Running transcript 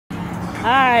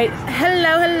Alright,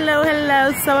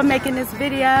 hello. So I'm making this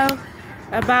video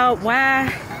about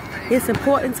why it's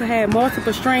important to have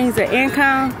multiple streams of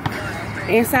income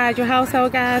inside your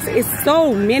household, guys. It's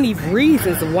so many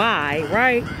reasons why,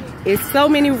 right? It's so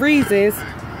many reasons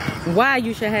why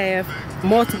you should have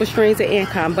multiple streams of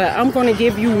income, but I'm going to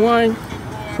give you one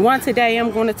today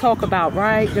I'm going to talk about,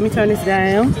 right? Let me turn this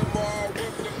down.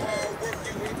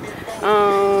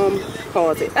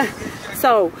 Pause it.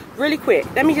 So really quick,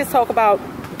 let me just talk about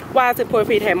why it's important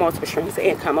for you to have multiple streams of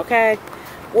income, okay?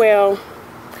 Well,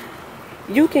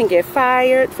 you can get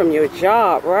fired from your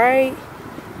job, right,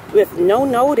 with no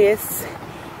notice,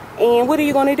 and what are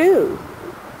you going to do?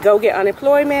 Go get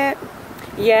unemployment?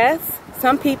 Yes,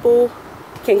 some people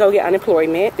can go get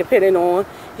unemployment depending on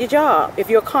your job.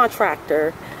 If you're a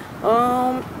contractor,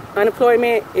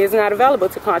 unemployment is not available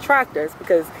to contractors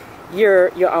because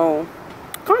you're your own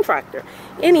contractor.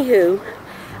 Anywho,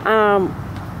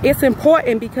 it's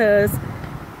important because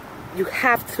you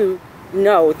have to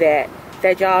know that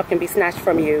that job can be snatched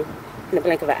from you in the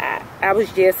blink of an eye. I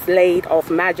was just laid off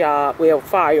my job, well,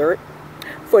 fired,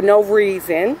 for no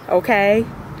reason, okay?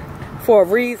 For a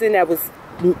reason that was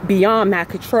beyond my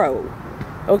control,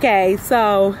 okay?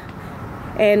 So,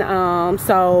 and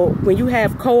so when you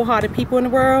have cold-hearted people in the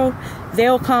world,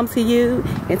 they'll come to you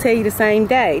and tell you the same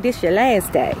day, this is your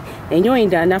last day, and you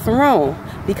ain't done nothing wrong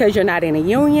because you're not in a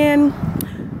union.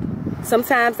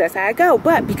 Sometimes that's how I go,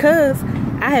 but because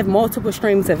I have multiple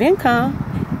streams of income,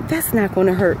 that's not going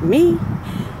to hurt me.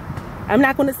 I'm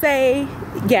not going to say,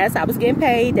 yes, I was getting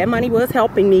paid, that money was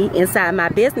helping me inside my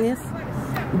business,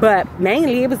 but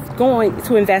mainly it was going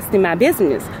to invest in my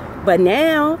business. But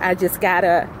now I just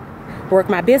gotta work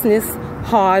my business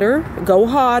harder, go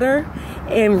harder,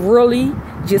 and really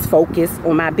just focus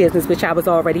on my business, which I was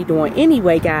already doing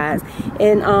anyway, guys.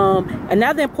 And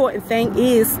another important thing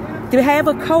is to have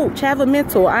a coach, have a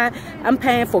mentor. I'm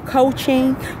paying for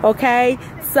coaching, okay?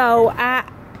 So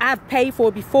I've paid for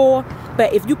it before,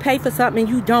 but if you pay for something and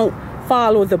you don't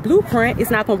follow the blueprint,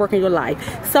 it's not going to work in your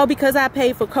life. So because I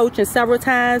paid for coaching several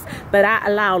times, but I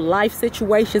allow life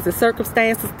situations and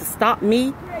circumstances to stop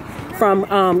me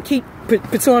from keep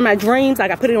pursuing my dreams,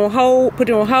 like I put it on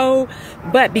hold,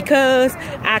 but because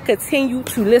I continue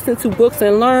to listen to books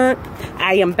and learn,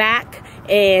 I am back.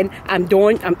 And I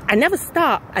never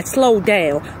stop, I slow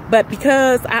down. But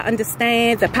because I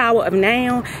understand the power of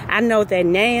now, I know that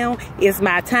now is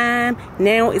my time,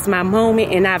 now is my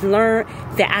moment, and I've learned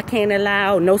that I can't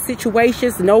allow no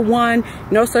situations, no one,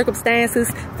 no circumstances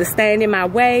to stand in my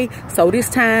way. So this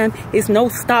time, it's no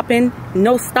stopping.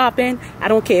 I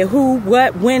don't care who,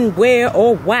 what, when, where,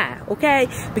 or why, okay?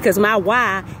 Because my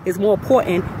why is more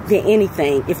important than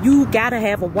anything. If you gotta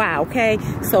have a why, okay?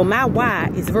 So my why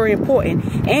is very important.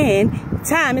 And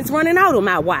time is running out on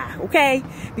my why, okay?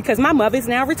 Because my mother is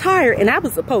now retired and I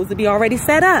was supposed to be already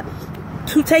set up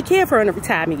to take care of her in the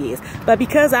retirement years. But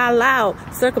because I allowed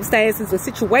circumstances and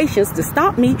situations to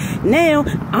stop me, now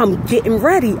I'm getting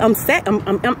ready. I'm set.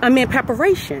 I'm in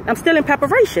preparation. I'm still in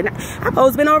preparation. I've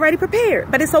always been already prepared,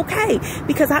 but it's okay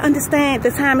because I understand the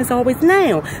time is always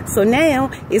now. So now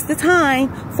is the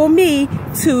time for me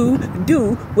to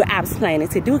do what I was planning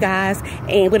to do, guys.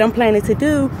 And what I'm planning to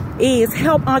do is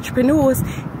help entrepreneurs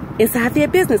inside their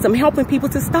business. I'm helping people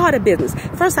to start a business.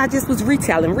 First, I just was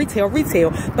retail,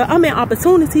 but I'm in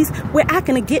opportunities where I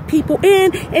can get people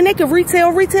in and they can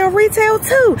retail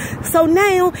too. So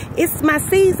now it's my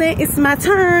season, it's my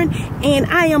turn, and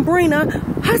I am Brina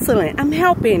hustling. I'm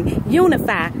helping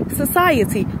unify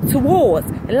society towards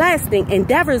lasting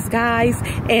endeavors, guys,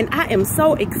 and I am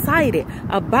so excited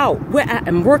about what I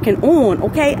am working on,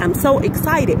 okay? I'm so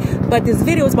excited. But this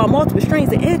video is about multiple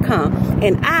streams of income,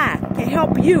 and I can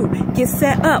help you get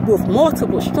set up with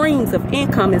multiple streams of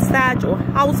income inside your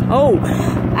household.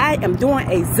 I am doing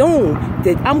a Zoom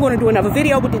that I'm going to do another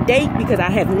video with the date because I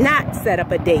have not set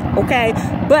up a date, okay?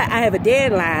 But I have a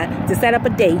deadline to set up a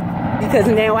date because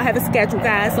now I have a schedule,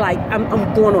 guys. Like I'm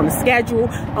going on a schedule.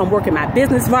 I'm working my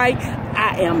business right.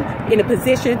 I am in a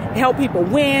position to help people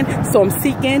win. So I'm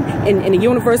seeking and the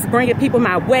universe bringing people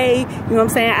my way. You know what I'm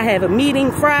saying? I have a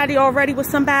meeting Friday already with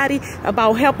somebody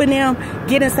about helping them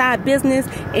get inside business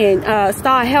and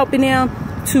start helping them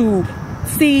to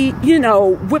see, you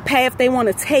know, what path they want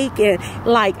to take. And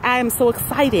like, I am so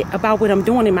excited about what I'm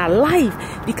doing in my life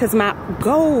because my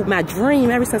goal, my dream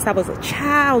ever since I was a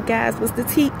child, guys, was to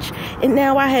teach. And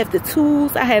now I have the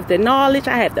tools, I have the knowledge,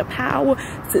 I have the power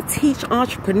to teach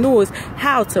entrepreneurs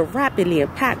how to rapidly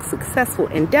impact successful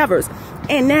endeavors.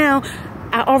 And now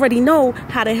I already know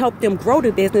how to help them grow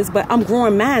the business, but I'm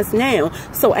growing mine now.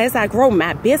 So as I grow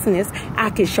my business, I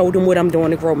can show them what I'm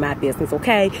doing to grow my business,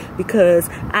 okay? Because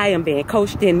I am being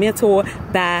coached and mentored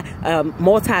by a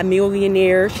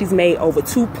multi-millionaire. She's made over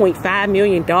 $2.5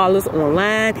 million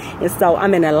online. And so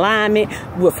I'm in alignment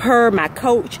with her, my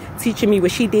coach, teaching me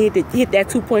what she did to hit that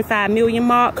 2.5 million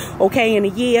mark, okay, in a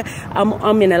year.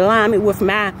 I'm in alignment with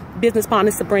my business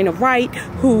partner, Sabrina Wright,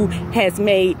 who has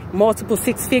made multiple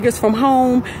six figures from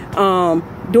home,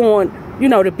 doing, you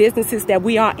know, the businesses that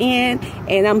we are in.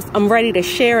 And I'm ready to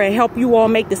share and help you all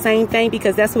make the same thing,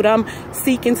 because that's what I'm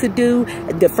seeking to do.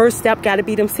 The first step got to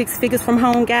be them 6 figures from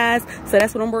home, guys. So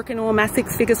that's what I'm working on, my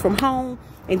 6 figures from home.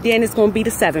 And then it's going to be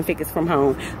the 7 figures from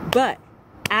home. But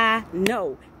I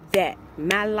know that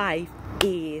my life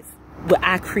is what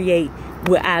I create,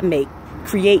 what I make.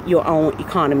 Create your own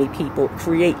economy, people.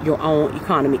 Create your own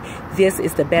economy. This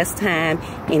is the best time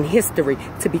in history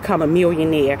to become a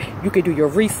millionaire. You can do your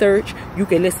research. You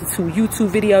can listen to YouTube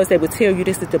videos that will tell you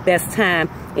this is the best time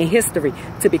in history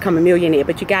to become a millionaire.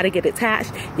 But you got to get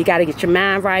attached. You got to get your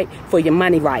mind right for your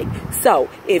money right. So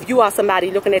if you are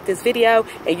somebody looking at this video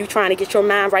and you're trying to get your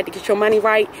mind right to get your money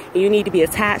right, and you need to be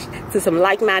attached to some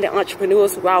like-minded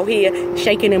entrepreneurs who are out here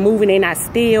shaking and moving, they're not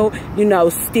still, you know,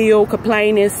 still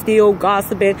complaining, still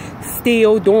gossiping,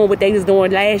 still doing what they was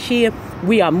doing last year.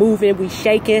 We are moving, we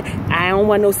shaking. I don't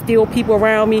want no still people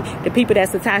around me. The people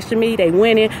that's attached to me, they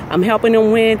winning. I'm helping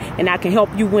them win, and I can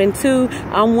help you win too.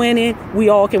 I'm winning. We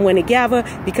all can win together,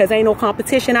 because ain't no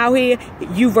competition out here.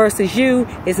 You versus you.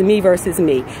 It's me versus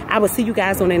me. I will see you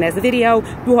guys on the next video.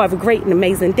 You have a great and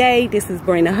amazing day. This is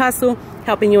Bring the Hustle,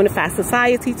 helping unify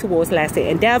society towards lasting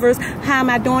endeavors. How am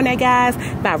I doing that, guys?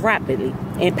 By rapidly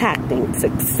impacting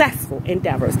successful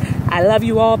endeavors. I love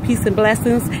you all. Peace and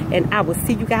blessings. And I will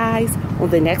see you guys on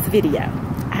the next video.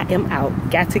 I am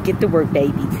out. Got to get to work,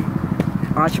 baby.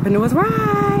 Entrepreneurs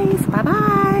rise.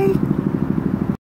 Bye-bye.